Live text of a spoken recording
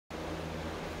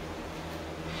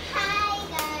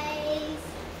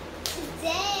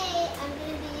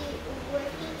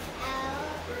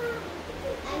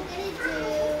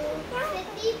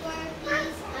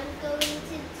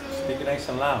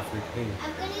loud for you, please. I'm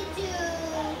going to do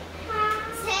 10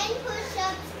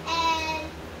 push-ups and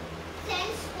 10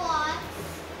 squats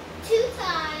 2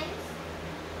 times.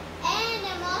 And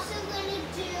I'm also going to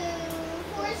do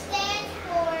 4 stands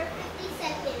for 50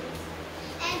 seconds.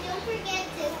 And don't forget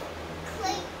to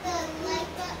click the like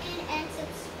button and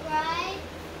subscribe.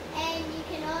 And you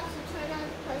can also turn on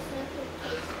the post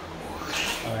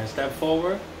notifications. All right, step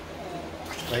forward.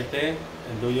 Right there.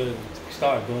 And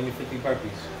start doing your 50 burpees.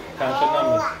 Count your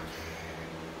numbers.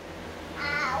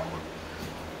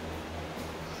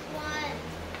 1,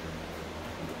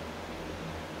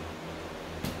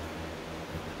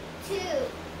 2,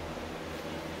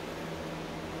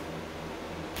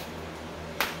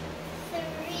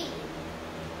 3,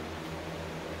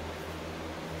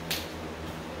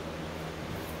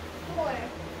 4,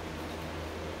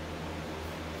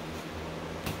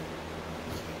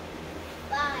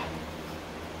 5,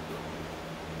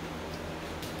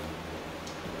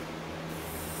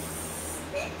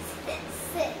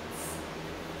 6,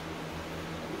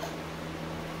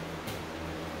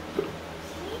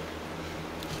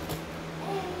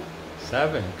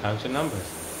 7. Count your numbers.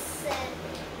 7.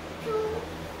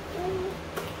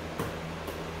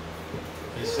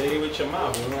 Just say it with your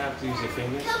mouth. You don't have to use your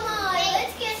fingers. Come on,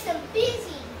 let's get some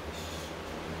busy.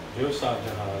 Drill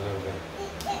sergeant a little bit.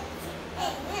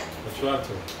 What you up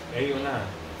to? 8 or 9?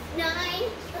 9.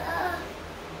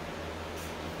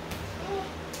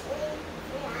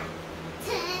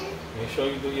 10. Make sure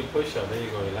you do your push-up. There you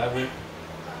go. 11.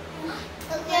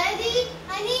 Daddy,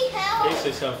 I need help. Pace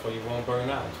yourself or you won't burn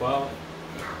out. 12.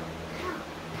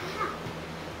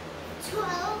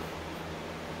 12.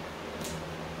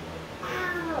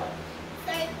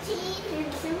 13.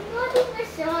 Can somebody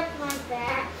massage my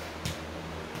back?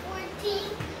 14.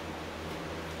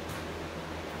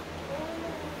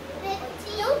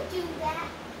 15. Don't do that.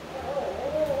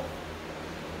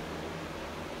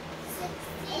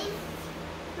 16.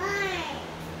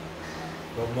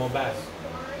 1 more back.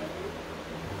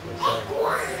 17.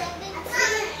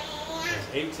 That's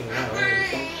 18 now,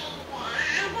 right?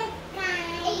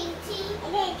 18.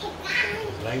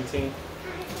 19.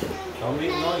 Don't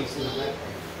make noise in the back.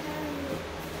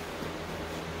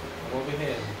 Over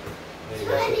here. There you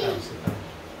go. Sit down, sit down.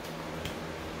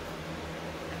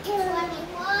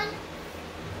 21.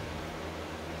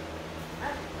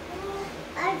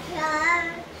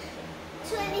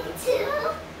 22.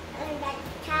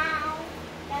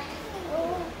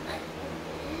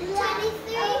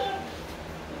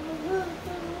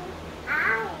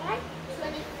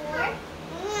 24.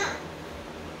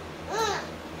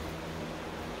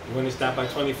 You want to stop by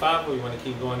 25 or you want to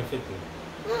keep going to 50?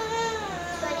 25.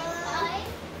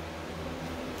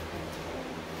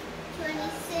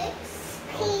 26.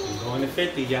 You're going to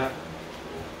 50, y'all.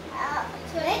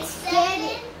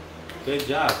 27. Good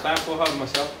job. Clap for her,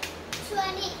 myself.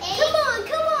 28.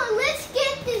 Come on, let's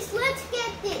get this. We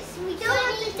don't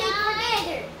have to take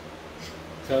forever.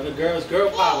 Tell the girls, girl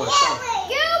power. Come.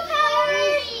 Girl power.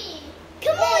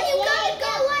 Come on, you gotta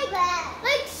go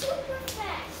like super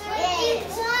fast.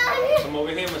 Come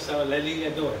over here, myself. Let Lilia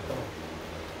do it. Come on.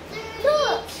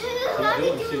 Look.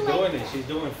 She's doing it. She's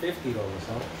doing 50 though,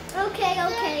 myself. Okay.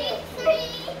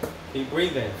 33. Keep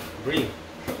breathing. Breathe.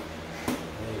 There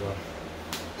you go.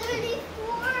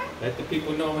 34. Let the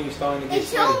people know when you're starting to get It's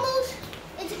steady. almost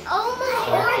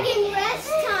organ rest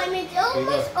time. It's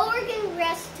almost go. organ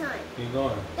rest time. Keep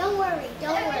going. Don't worry.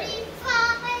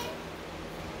 35.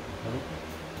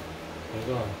 Keep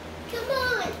going. Come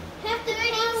on. Have the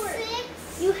power.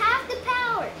 36. You have the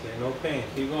power. Yeah, no pain.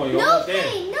 Keep going. You're No almost there.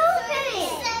 pain. No pain.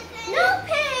 No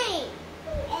pain.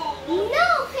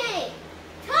 No pain.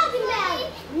 Talking about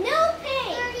it. No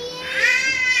pain.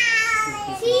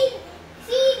 See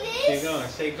this? Keep going.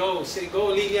 Say go. Say go,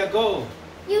 Lilia, go.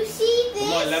 You see this?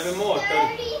 Come on, 11 more.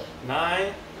 30. 9.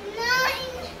 9.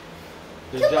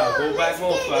 Good Come job. on, Go back let's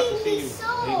more get so I can in see you. these There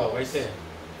you go, souls. right there.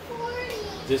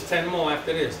 40. Just 10 more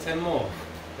after this. 10 more.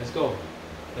 Let's go.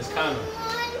 Let's count them.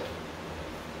 41.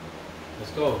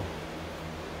 Let's go.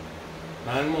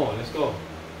 9 more. Let's go.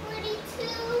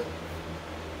 42.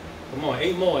 Come on.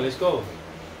 8 more. Let's go.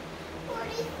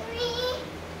 43.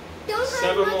 Don't 7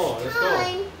 have much more. Let's go.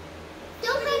 time.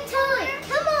 Don't have time.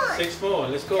 Come on. 6 more.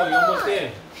 Let's go. Come You're almost on.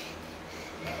 there.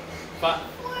 5.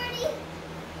 44.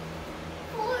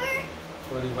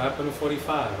 40. What happened to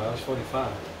 45? I was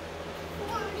 45.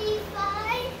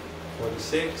 45.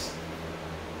 46.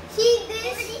 See this?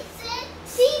 46.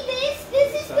 See this?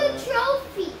 This is the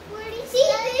trophy. 47. See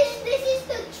this? This is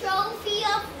the trophy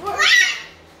of work.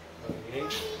 48.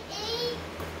 48.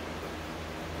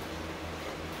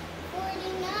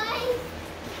 49.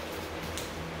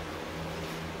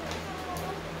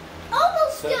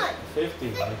 almost done.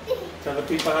 50. Tell the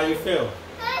people how you feel.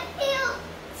 I feel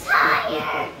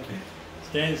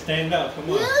tired. Stand up. Come on.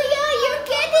 Lilia, you're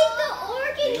getting the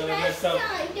organ You're gonna rest mess up.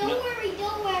 time.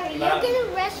 Don't worry. Nah. You're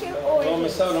gonna rest your No, organs.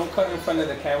 Miss O, don't cut in front of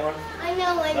the camera. I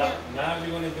know. Now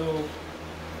you're gonna do.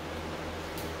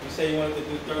 You say you wanted to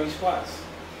do 30 squats.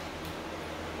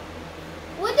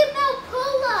 What about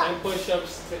pull-ups? 10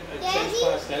 push-ups, 10 Daddy?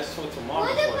 squats. That's for tomorrow's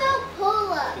What workout. about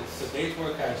pull-ups? Today's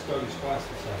workout is 30 squats.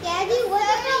 Or something. Daddy, what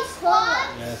about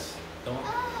pull-ups? Yes. Don't.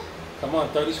 Come on,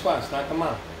 30 squats. Knock them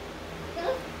out.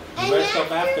 And Rest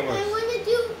up after, afterwards. I want to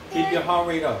do. Keep your heart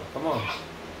rate up. Come on.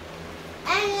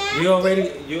 And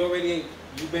after,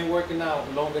 You've been working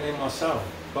out longer than Marcel.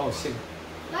 Go, sit.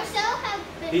 Marcel have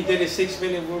been. He did a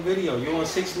 6-minute video. You on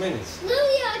 6 minutes.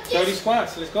 Lilia, just 30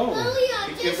 squats. Let's go. Lilia,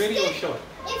 Keep your video short.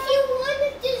 If you want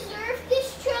to deserve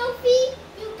this trophy,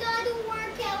 you gotta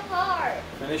work out hard.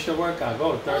 Finish your workout.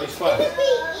 Go. 30 It's squats. gonna be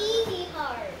easy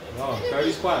hard. It's Go. gonna 30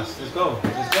 be squats. Let's go.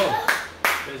 Let's go.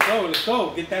 Let's go. Let's go.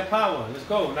 Get that power. Let's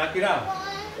go. Knock it out.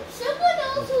 Someone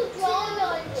else will draw on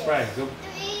That's this. right. Good.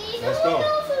 3. Let's Someone go.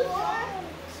 else will draw.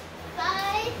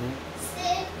 5, Mhm.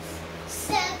 6,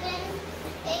 7,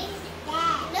 8,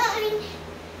 9,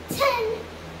 10.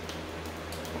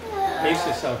 Pace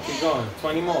yourself. Keep going.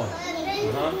 20 more.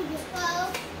 11,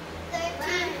 12,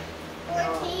 13,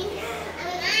 14,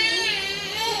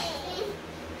 15,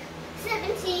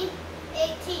 17,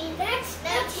 18. That's the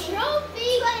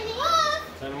trophy. 20.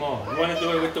 10 more. You want to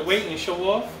do it with the weight and show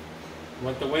off? You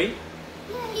want the weight?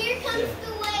 Here comes Yeah.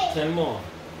 the weight. 10 more.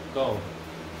 Go.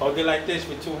 Hold it like this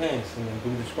with 2 hands and then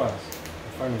do the squats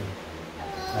in front of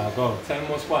you. Now go. 10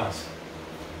 more squats.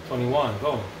 21.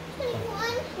 Go.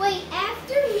 21. Wait,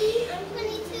 after me, I'm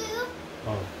 22,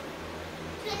 Go.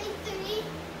 23,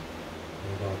 There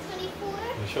you go. 24,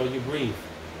 Make sure you breathe.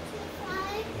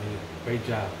 25, Great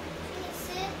job.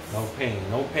 26, No pain.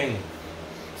 No pain.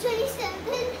 27.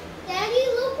 Daddy,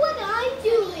 look what I'm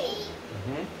doing.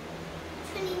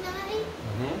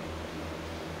 29.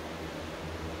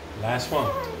 Last one.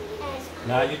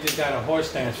 Now you just got a horse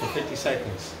stance for 50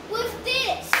 seconds. With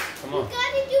this. Come You on.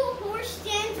 gotta do a horse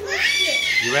stance with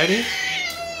this. You ready?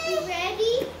 You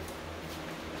ready?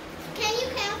 Can you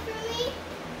count for me?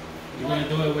 You gonna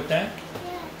do it with that?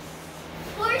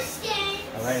 Yes. Horse stance.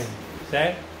 All right.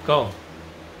 Set. Go.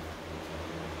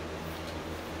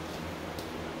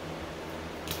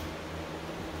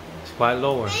 Squat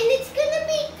lower. And it's gonna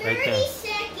be 30 Right there.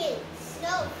 seconds.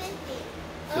 No, 50.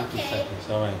 50 Okay. seconds.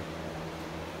 All right.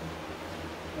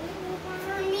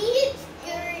 For me, it's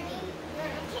 30.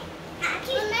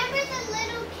 Remember the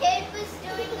little kid was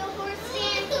doing the horse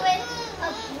stance with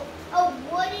a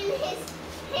wood in his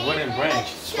hand? Wooden branch.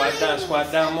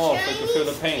 Squat down more so you can feel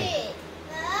the pain.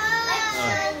 All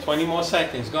right. 20 more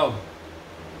seconds. Go.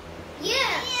 Yeah.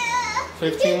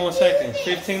 15 more seconds.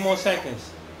 15 more seconds.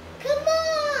 Come on.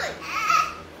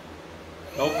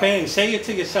 No pain. Say it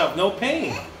to yourself. No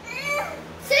pain.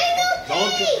 Say no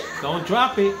pain. Don't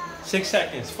drop it. 6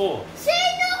 seconds. 4, Say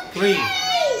no 3,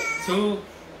 pain. 2,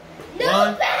 No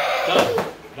 1. pain.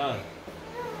 Done.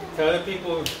 Tell the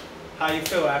people how you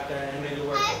feel after the end of your I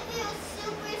workout. feel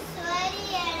super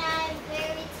sweaty and I'm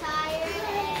very tired.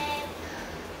 And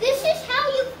this is how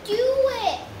you do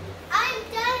it. I'm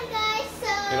done, guys.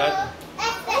 So. Did I-